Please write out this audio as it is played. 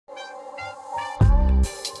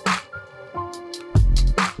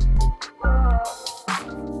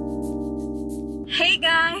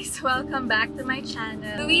Welcome back to my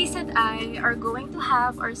channel. Luis and I are going to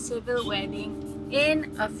have our civil wedding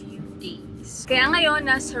in a few days. Kaya ngayon,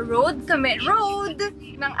 nasa road kami. Road!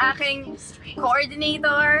 Ng aking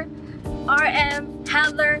coordinator, RM,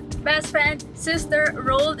 handler, best friend, sister,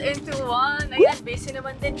 rolled into one. Ayan, busy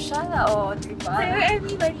naman din siya. O, diba? Hello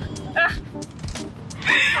everybody!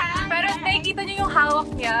 Pero nakikita niyo yung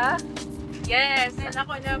hawak niya. Yes! Dala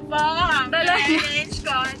ko na po ang marriage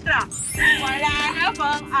contract. Wala na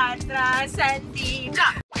pong atrasan dito.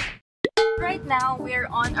 Right now,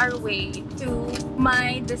 we're on our way to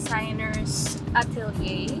my designer's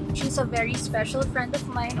atelier. She's a very special friend of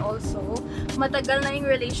mine also. Matagal na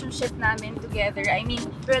yung relationship namin together. I mean,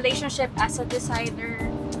 relationship as a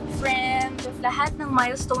designer, friend, lahat ng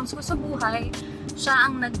milestones ko sa buhay.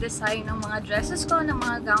 Siya ang nag-design ng mga dresses ko, ng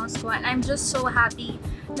mga gowns ko. And I'm just so happy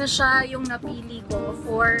na siya yung napili ko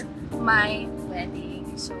for my wedding.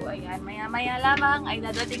 So, ayan, maya-maya lamang ay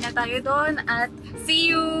dadating na tayo doon at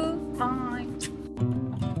see you! Bye!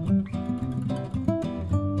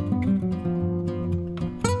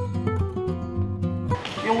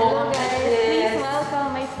 Hello guys! Please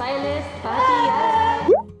welcome my stylist, Patty.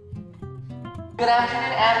 Good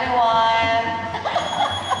afternoon, everyone!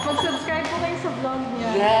 Mag-subscribe po kayo sa vlog niya.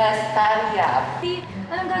 Yes, Talia.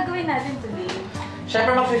 Anong gagawin natin today?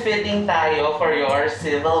 Siyempre, mag-fitting tayo for your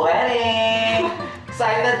civil wedding!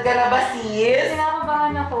 Excited ka na ba, sis?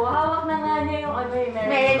 Kinakabahan ako. Hawak na nga niya yung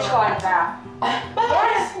Marriage contract.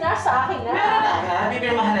 Yes, nasa akin na. Meron na nga,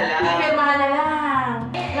 bibirmahan na lang. Bibirmahan na lang.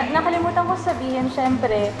 Nakalimutan ko sabihin,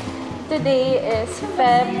 syempre, today is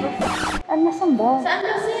Feb... Ano, nasan ba? Saan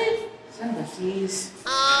ba sis? Saan ba, sis?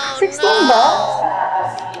 16 ba?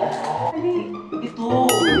 Ito.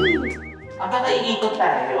 Baka iikot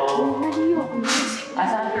tayo. Naliyo ako.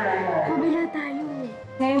 Asan ka na? Kabila tayo.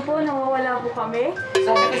 Ngayon po, nawawala po kami.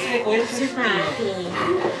 Sabi kasi ni Kuya, si Patty.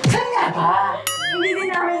 Saan nga ba? Hindi din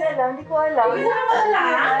namin alam. Hindi ko alam. Hindi naman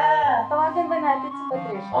alam. Tawagan ba natin si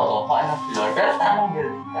Patricia? Oo, kung anong floor. Pero tamang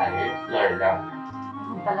building tayo. Floor lang.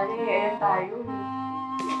 Talaga, ayan tayo.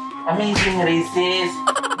 Amazing races.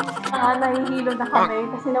 Nahihilo na kami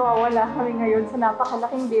kasi nawawala kami ngayon sa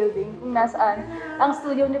napakalaking building kung nasaan ang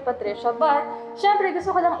studio ni Patricia. But, syempre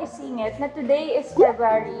gusto ko lang isingit na today is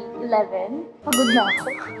February 11. Pagod na ako.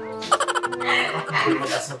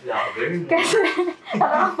 Kasi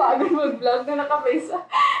nakakapagod mag-vlog na naka-face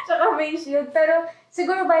shield. Pero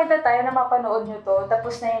siguro ba tayo na mapanood nyo to,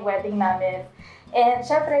 tapos na yung wedding namin. And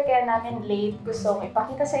syempre, kaya namin late gustong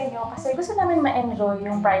ipakita sa inyo kasi gusto namin ma-enjoy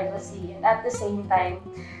yung privacy. And at the same time,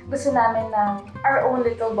 gusto namin ng our own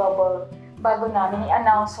little bubble bago namin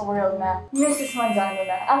i-announce sa world na Mrs. Manzano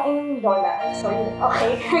na ang inyong lola. So,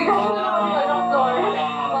 okay.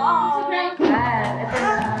 Wow! Yan, ito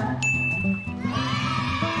na.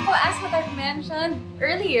 So, as what I've mentioned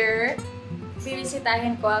earlier,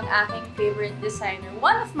 bibisitahin ko ang aking favorite designer.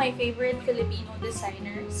 One of my favorite Filipino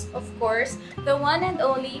designers. Of course, the one and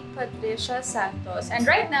only Patricia Santos. And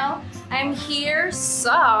right now, I'm here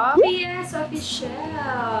sa ABS Official.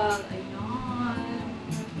 Ayun.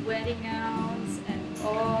 Wedding gowns and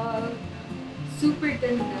all. Super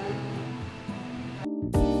ganda.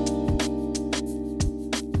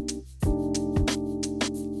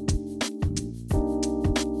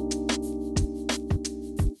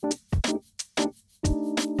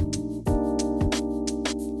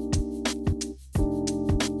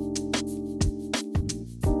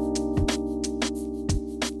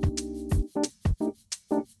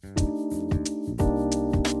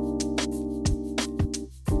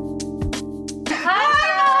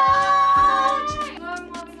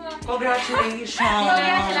 Congratulations!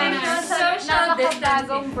 Congratulations sa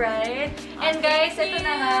napakabagong bride. And guys, ito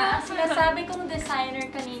na nga, ang sinasabi kong designer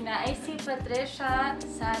kanina ay si Patricia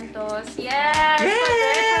Santos. Yes!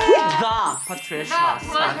 Patricia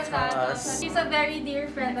Santos. She's a very dear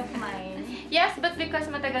friend of mine. Yes, but because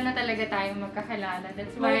matagal na talaga tayong magkakilala.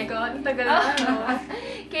 That's Oh my why... God, ang tagal na, no?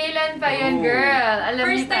 Kailan pa yun, girl? Alam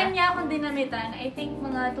First niyo pa. time niya akong dinamitan, I think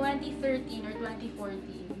mga 2013 or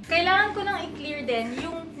 2014. Kailangan ko lang i-clear din,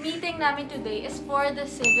 yung meeting namin today is for the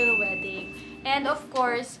civil wedding. And of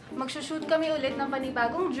course, magsushoot kami ulit ng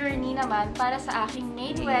panibagong journey naman para sa aking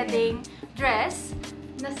main wedding dress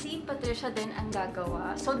na si Patricia din ang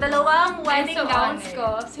gagawa. So, dalawang wedding so gowns honored.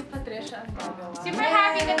 ko, si Patricia ang gagawa. Super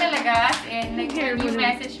happy ka talaga. And like, you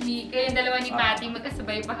message me, kayong dalawa ni Patty,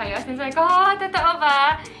 magkasabay pa kayo. And like, oh, totoo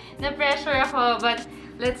ba? Na-pressure ako, but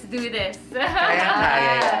let's do this. Kaya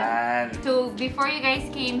yan. So, before you guys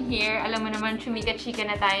came here, alam mo naman, chumika-chika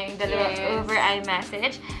na tayong dalawa over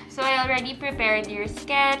iMessage. So, I already prepared your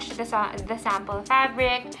sketch, the sample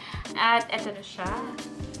fabric, at eto na siya.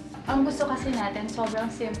 Ang gusto kasi natin, sobrang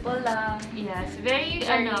simple lang. Yes, very,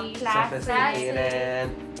 Very classic. Sophisticated.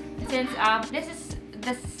 Since this is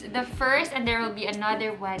the first and there will be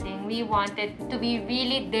another wedding, we want it to be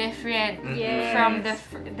really different Yes. from the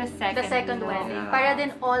second. The second look. wedding. Yeah. Para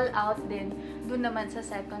din all out din. Doon naman sa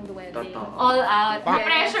second wedding. Totoo. All out. Yes.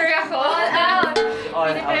 Pressure ako. All out. All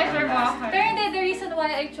Pressure out mo ang ako. Pero hindi, the reason why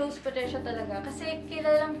I chose Patricia talaga, kasi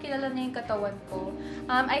kilala niya yung katawan ko.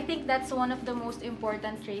 I think that's one of the most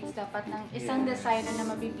important traits dapat ng isang designer na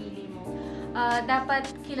mapipili mo.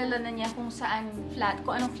 Dapat kilala na niya kung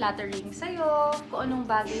anong flattering sa'yo, kung anong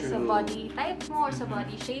bagay sa True. body type mo or sa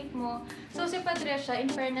body shape mo. So si Patricia, in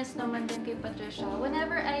fairness naman din kay Patricia,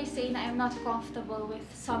 whenever I say na I'm not comfortable with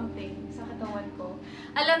something sa katawan ko,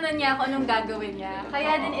 alam na niya kung anong gagawin niya.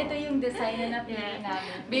 Kaya din ito yung design na napili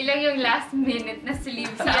namin. Bilang yung last minute na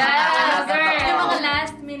sleeves. Yes! girl. Yung mga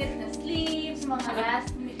last minute na sleeves, mga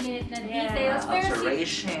last minute na details. Pero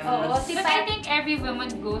Alterations. si But I think every woman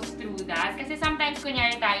goes through that. Kasi sometimes,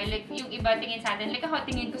 kunyari tayo, like, yung iba tingin sa atin, like ako,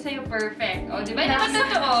 tingin ko sa'yo perfect. O, di ba? Hindi ba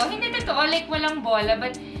totoo? Hindi totoo, like, walang bola.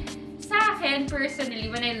 But sa akin, personally,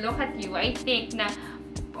 when I look at you, I think na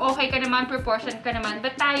okay ka naman, proportion ka naman.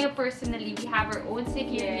 But tayo, personally, we have our own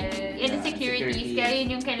insecurities. Kaya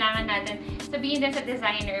yun yung kailangan natin sabihin din sa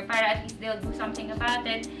designer para at least they'll do something about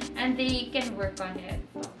it and they can work on it.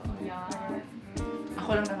 Yeah.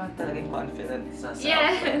 Ako lang naman talagang confident sa self.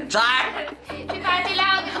 Yes. Char! Si Patty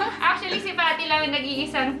lang, actually si Patty lang yung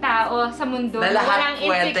nag-iisang tao sa mundo Na na lahat walang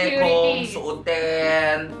pwede kong insecurities.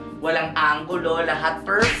 suotin, walang angulo, lahat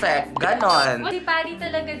perfect. Ganon. Si Patty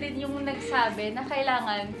talaga din yung nagsabi na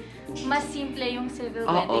kailangan mas simple yung civil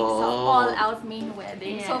Oo. wedding sa all-out main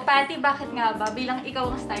wedding. Yeah. So, Patty, bakit nga ba? Bilang ikaw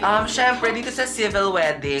ang stylist. Syempre, dito sa civil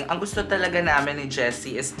wedding, ang gusto talaga namin ni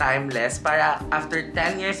Jessy is timeless. Para after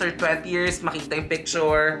 10 years or 20 years, makita yung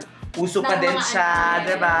picture, uso pa Ng din mga siya, ano,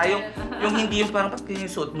 diba? yes. Yung hindi yung parang, ba't yung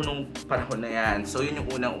suot mo nung panahon na yan? So, yun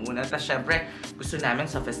yung unang-una. Tapos, syempre, gusto namin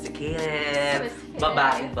sophisticated,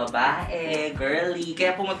 babae, girly.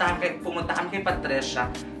 Kaya pumunta kami kay Patricia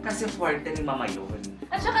kasi forte ni Mama yun.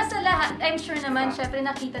 At saka sa lahat, I'm sure naman, syempre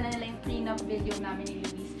nakita na nila yung prenup video namin ni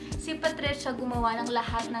Luis. Si Patricia gumawa ng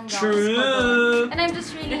lahat ng gowns ko doon. And I'm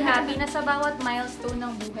just really happy na sa bawat milestone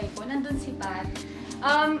ng buhay ko, nandun si Pat.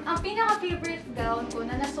 Ang pinaka-favorite gown ko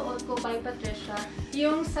na nasuot ko by Patricia,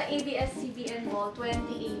 yung sa ABS-CBN Ball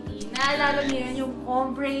 2018. Naalala niyo yun, yung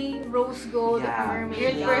ombre, rose gold, Yeah. mermaid.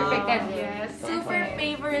 You're perfect at Yes. this. Super Okay.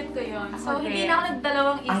 favorite ko yun. So, Okay. hindi na ako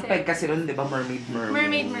nagdalawang Ang isip. peg kasi nun, di ba, mermaid.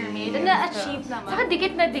 Mermaid. And na-achieve naman. Saka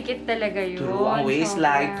dikit na dikit talaga yun. True, ang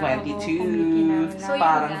waistline, Sobra. 22. So, yun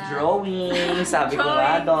Parang nga. drawing, sabi ko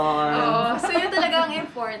nga doon. Oo. So, yun talaga ang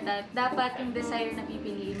important. Dapat yung designer na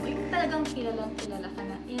pipiliin mo, yung talagang kilala ka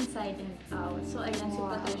na inside and out. So, ayan si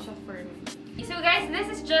Wow. Patricia for me. So guys, this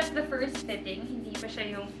is just the first fitting. Hindi pa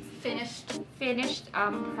siya yung Finished.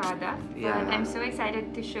 product. Yeah. But I'm so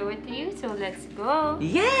excited to show it to you. So let's go.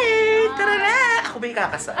 Yay! Tara na! Ako ba yung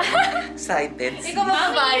kakasal? Excited. Ikaw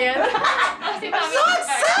magbabayad. Oh, si Mami. So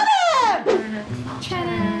excited!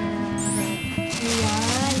 Charan!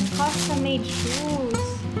 Ayan. Custom-made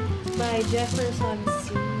shoes by Jefferson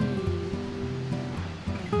C.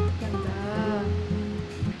 Ganda.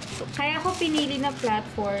 So, kaya ako pinili na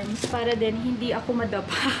platforms para din hindi ako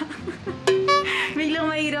madapa. Biglang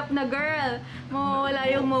mahirap na girl. Mawawala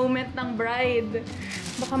yung moment ng bride.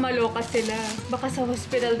 Baka maloka sila. Baka sa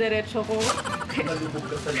hospital diretso ko. Malubog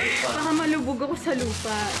ka sa lupa. Baka malubog ako sa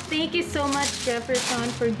lupa. Thank you so much, Jefferson,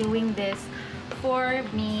 for doing this for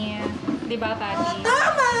me. Diba, Patty?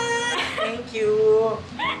 Tama! Thank you!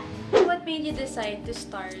 What made you decide to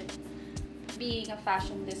start being a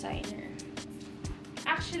fashion designer?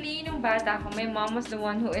 Actually, nung bata ko, my mom was the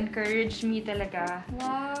one who encouraged me talaga.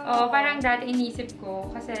 Wow! Oh, parang dati inisip ko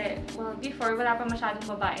kasi, well, before, wala pa masyadong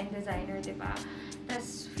babaeng designer, di ba?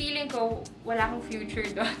 Tapos, feeling ko, wala akong future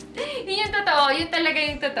doon. Yun yung totoo. Yun talaga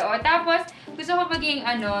yung totoo. Tapos, gusto ko maging,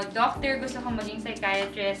 doctor, gusto ko maging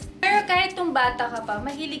psychiatrist. Pero kahit nung bata ka pa,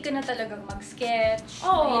 mahilig ka na talagang mag-sketch.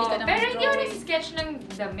 Oo, mahilig ka na pero hindi ako mag-drawing. nag-sketch ng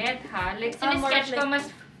damit, ha? Like, More sinis-sketch ko like- mas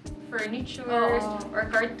furnitures Oo. or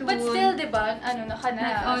cartoons. But still, di ba, naka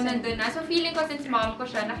na. Nandun na. So, feeling ko since mom ko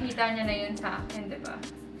siya, nakita niya na yun sa akin, di ba?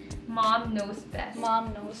 Mom knows best.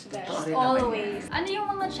 Mom knows best. Totoo rin naman Always. Ano yung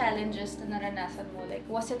mga challenges na naranasan mo? Like,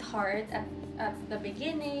 was it hard at the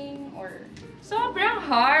beginning? Or... Sobrang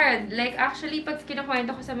hard. Like, actually, pag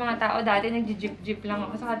kinukwento ko sa mga tao, dati nag-jeep-jeep lang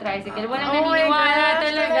ako sa tricycle. Walang Oh my naniniwala gosh,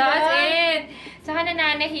 talaga. talaga? As in, Saka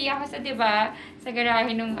nananahi ako sa, di ba, sa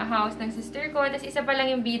garahe ng house ng sister ko. Tapos isa pa lang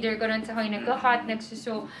yung bidder ko nun sa ako yung nagka-cut,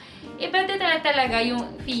 nagsuso. Iba talaga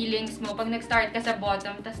yung feelings mo pag nag-start ka sa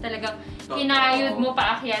bottom. Tapos talagang hinayod mo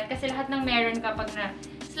paakyat. Kasi lahat ng meron kapag na...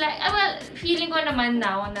 well, feeling ko naman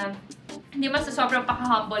now na hindi mas sobrang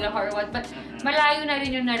paka-humble ako or what. But malayo na rin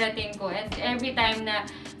yung narating ko. And every time na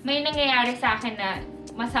may nangyayari sa akin na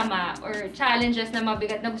masama or challenges na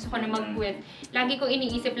mabigat na gusto ko na mag-quit, lagi ko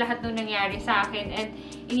iniisip lahat nung nangyari sa akin and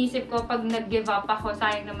inisip ko pag nag-give up ako,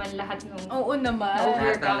 sayang naman lahat nung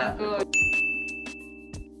overcome ko.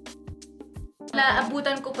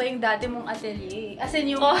 Naabutan ko pa yung dati mong atelier. As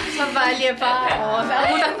in yung sa Valle pa.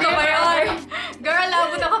 Naabutan ko pa yun. Girl,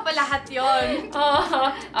 naabutan ko pa lahat yun.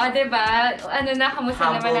 Diba? Ano na, kamusta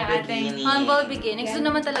naman ang ating humble beginnings.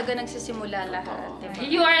 Doon naman talaga nagsisimula lahat. Diba?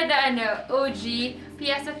 You are the OG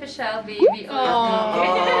PS official, baby.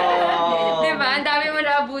 Diba? Ang dami mo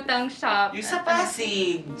naabutang shop. Yung sa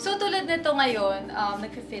Pasig. So, tulad nito ngayon,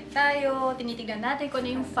 nag-fit tayo, tinitignan natin kung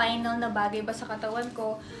ano yung final na bagay ba sa katawan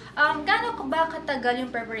ko. Gaano ba katagal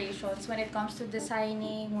yung preparations when it comes to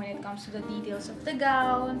designing, when it comes to the details of the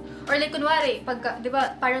gown? Or like, kunwari, pag, di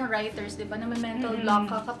ba, parang writers, di ba, na may mental block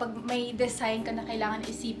ka kapag may design ka na kailangan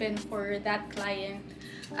isipin for that client.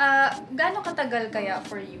 Gaano katagal kaya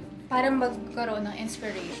for you para magkaroon ng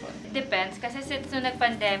inspiration? Depends. Kasi since nung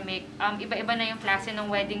nag-pandemic, iba-iba na yung klase ng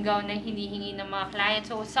wedding gown na hinihingi ng mga clients.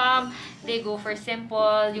 So, some, they go for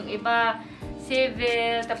simple. Yung iba,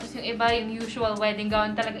 civil. Tapos yung iba, yung usual wedding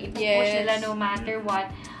gown. Talagang ipupush nila no matter what.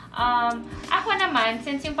 Ako naman,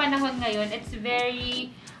 since yung panahon ngayon, it's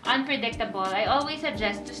very unpredictable. I always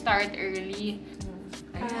suggest to start early.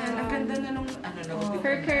 Ayan, ang ganda na nung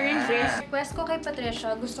Her current dress. Request ko kay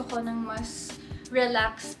Patricia, gusto ko ng mas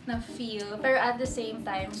relaxed na feel, pero at the same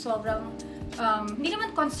time, sobrang, hindi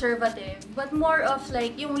naman conservative, but more of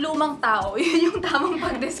like, yung lumang tao, yun yung tamang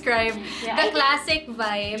pag-describe. The classic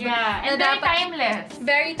vibe. Yeah, and very timeless.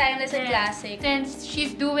 Very timeless and classic. Since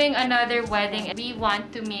she's doing another wedding, we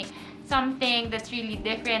want to make something that's really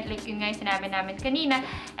different, like yung nga yung sinabi namin kanina.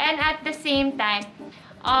 And at the same time,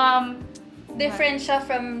 different siya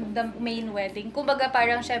from the main wedding. Kumbaga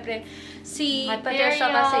parang syempre si materials, Patricia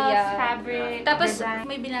kasi fabric, tapos design.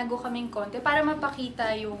 may binago kaming konti para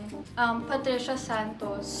mapakita yung Patricia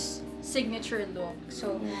Santos signature look.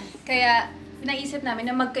 So kaya naisip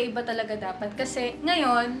namin na magkaiba talaga dapat kasi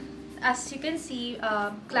ngayon as you can see,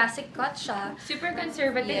 classic cut siya. Super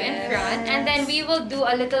conservative in front. And then we will do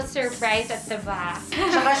a little surprise at the back.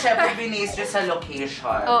 Tsaka syempre binis nyo sa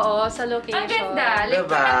location. Oo, sa location. Ang ganda. Like,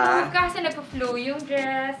 diba? nag-move kasi nag-flow yung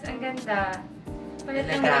dress. Ang ganda.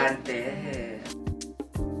 Elegante.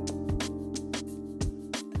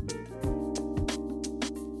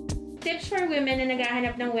 Tips for women na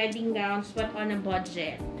naghahanap ng wedding gowns but on a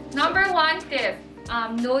budget. Number 1 tip,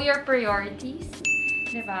 know your priorities.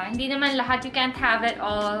 Diba? Hindi naman lahat, you can't have it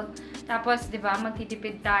all. Tapos, diba,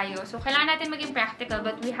 magtitipid tayo. So, kailangan natin maging practical,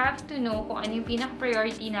 but we have to know kung ano yung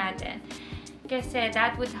pinaka-priority natin. Kasi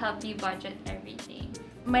that would help you budget everything.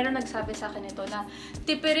 Mayroon nagsabi sa akin ito na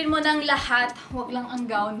tipirin mo ng lahat, wag lang ang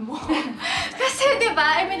gown mo. Kasi, diba,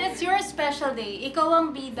 I mean, it's your special day. Ikaw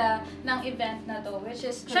ang bida ng event na to, which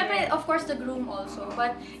is, syempre, of course, the groom also,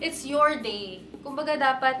 but it's your day. Kumbaga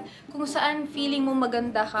dapat, kung saan feeling mo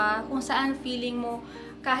maganda ka, kung saan feeling mo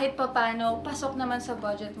kahit papano, pasok naman sa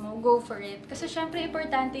budget mo, go for it. Kasi syempre,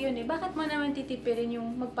 importante yun eh. Bakit mo naman titipirin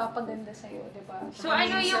yung magpapaganda sa'yo, diba? So,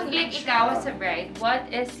 ano yung, like, ikaw as a bride, what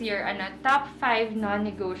is your top 5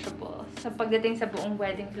 non-negotiable sa pagdating sa buong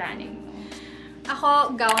wedding planning mo?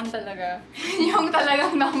 Ako, gown talaga. Yung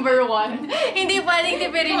talagang number 1. Hindi pwedeng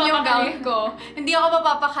tipirin yung gown ko. Hindi ako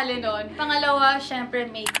mapapakali nun. Pangalawa, syempre,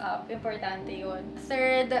 makeup. Importante yun.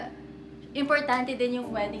 Third, importante din yung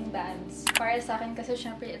wedding bands. Para sa akin kasi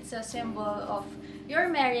syempre, it's a symbol of your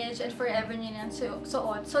marriage and forever nyo nang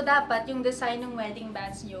suot. So, dapat yung design ng wedding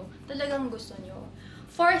bands nyo, talagang gusto nyo.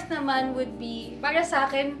 Fourth naman would be, para sa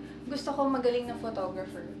akin, gusto ko magaling na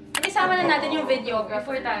photographer. Isama na natin yung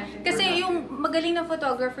videographer. Kasi yung magaling na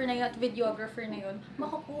photographer na yun at videographer na yun,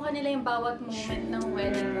 makukuha nila yung bawat moment ng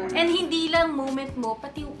wedding mo. And hindi lang moment mo,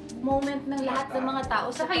 pati moment ng lahat ng mga tao.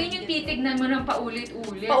 Saka yun yung titignan mo ng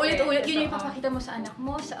paulit-ulit. Paulit-ulit, yun yung ipapakita mo sa anak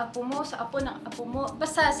mo, sa apo mo, sa apo ng apo mo.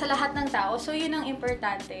 Basta sa lahat ng tao. So yun ang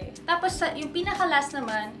importante. Tapos yung pinaka-last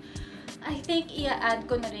naman, I think i-add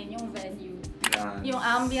ko na rin yung venue. Yung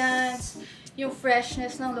ambience, yung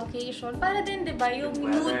freshness ng location. Para din, di ba, yung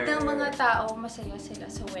mood ng mga tao, masaya sila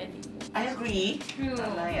sa wedding mo. I agree. True.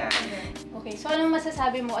 Tama yan. Okay, so anong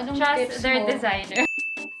masasabi mo? Anong tips Trust their mo? designer.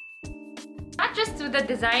 Not just to the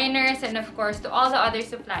designers and of course to all the other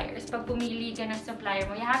suppliers, pag pumili ka ng supplier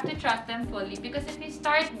mo, you have to trust them fully because if you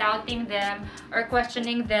start doubting them or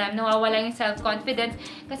questioning them, nawawala yung self-confidence.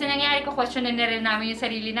 Kasi nangyari ko, questionin na rin namin yung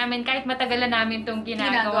sarili namin kahit matagal na namin itong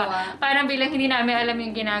ginagawa. Parang bilang hindi namin alam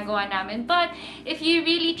yung ginagawa namin. But if you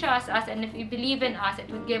really trust us and if you believe in us, it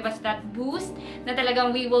would give us that boost na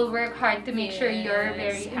talagang we will work hard to make sure you're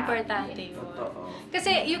very happy. Importante yun.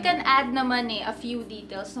 Kasi you can add naman a few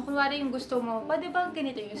details. Na kunwari yung gusto mo, pwede bang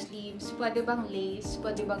ganito yung sleeves? Pwede bang lace?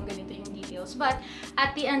 Pwede bang ganito yung details? But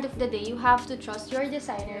at the end of the day, you have to trust your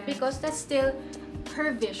designer because that's still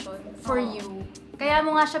her vision for you. Kaya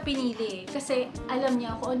mo nga siya pinili kasi alam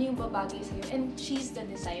niya kung ano yung babagay sa'yo. And she's the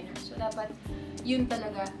designer. So dapat yun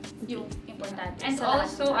talaga yung importante. And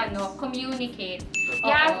also, communicate.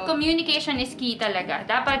 Yeah, communication is key talaga.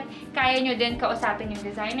 Dapat kaya nyo din kausapin yung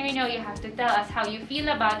designer. You have to tell us how you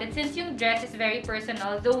feel about it. Since yung dress is very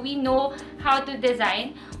personal, though we know how to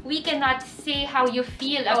design, we cannot say how you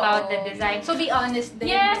feel about the design. So be honest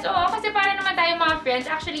din. Yes, kasi para naman tayong mga friends.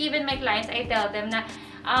 Actually, even my clients, I tell them na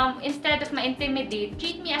instead of ma-intimidate,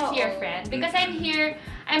 treat me as your friend. Because I'm here,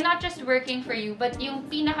 I'm not just working for you, but yung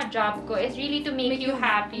pinaka-job ko is really to make you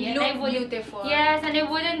happy. And I would, beautiful. Yes, and I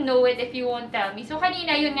wouldn't know it if you won't tell me. So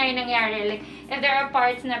kanina, yun nga yung nangyari. Like, if there are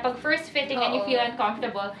parts na pag first fitting and you feel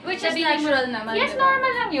uncomfortable, which is natural naman. Yes,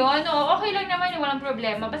 normal lang yun. Okay lang naman yung walang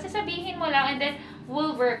problema. Basta sabihin mo lang and then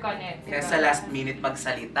we'll work on it. Kaya sa last minute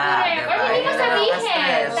magsalita. Correct. Or hindi mo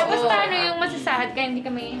sabihin. Tapos Oo. paano yung masasahad ka, hindi ka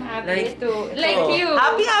may happy like you.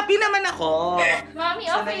 Happy naman ako. Mami,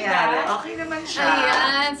 So, okay nangyari, ba? Okay naman siya.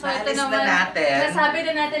 Ayan, so ito Naalis naman, na natin. nasabi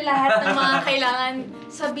na natin lahat ng mga kailangan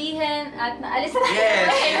sabihin at naalis na natin Yes.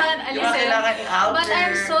 mga kailangan Yung alisin. kailangan i-outer. But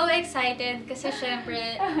I'm so excited kasi syempre,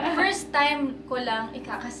 first time ko lang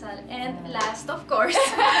ikakasal and last of course.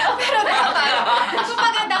 Pero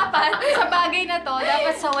dapat sa bagay na to,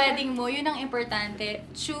 dapat sa wedding mo, yun ang importante.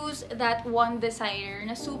 Choose that one designer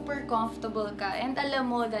na super comfortable ka and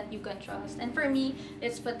alam mo that you can trust. And for me,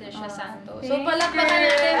 it's Patricia Santos. So palakpakan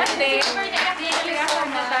natin today. Super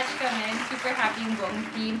na-touch kami. Super happy yung buong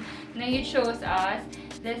team na you chose us.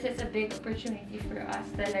 This is a big opportunity for us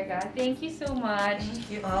talaga. Thank you so much. Thank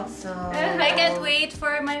you also. I can't wait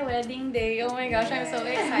for my wedding day. Oh my gosh, I'm so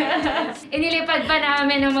excited. Inilipad pa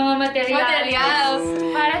namin ng mga materials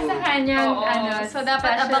para sa kanyang so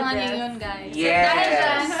dapat special abangan dress. niyo yun, guys. Yes. So dahil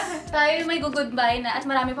dyan, tayo may goodbye na at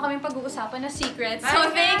marami pa kaming pag-uusapan na secrets.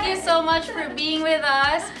 So thank you so much for being with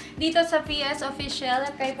us dito sa PS Official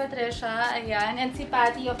at kay Patricia, ayan, and si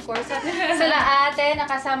Patty, of course, at sila ate,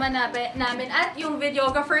 nakasama namin, at yung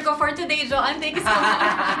videographer ko for today, Joanne, thank you so much.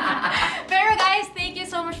 Pero guys, thank you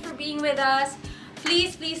so much for being with us.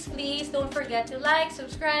 Please, please, please, don't forget to like,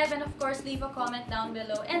 subscribe, and of course, leave a comment down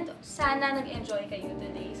below. And sana nag-enjoy kayo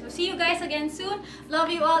today. So see you guys again soon.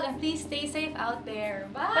 Love you all, and please stay safe out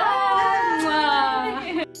there. Bye!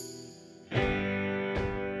 Bye.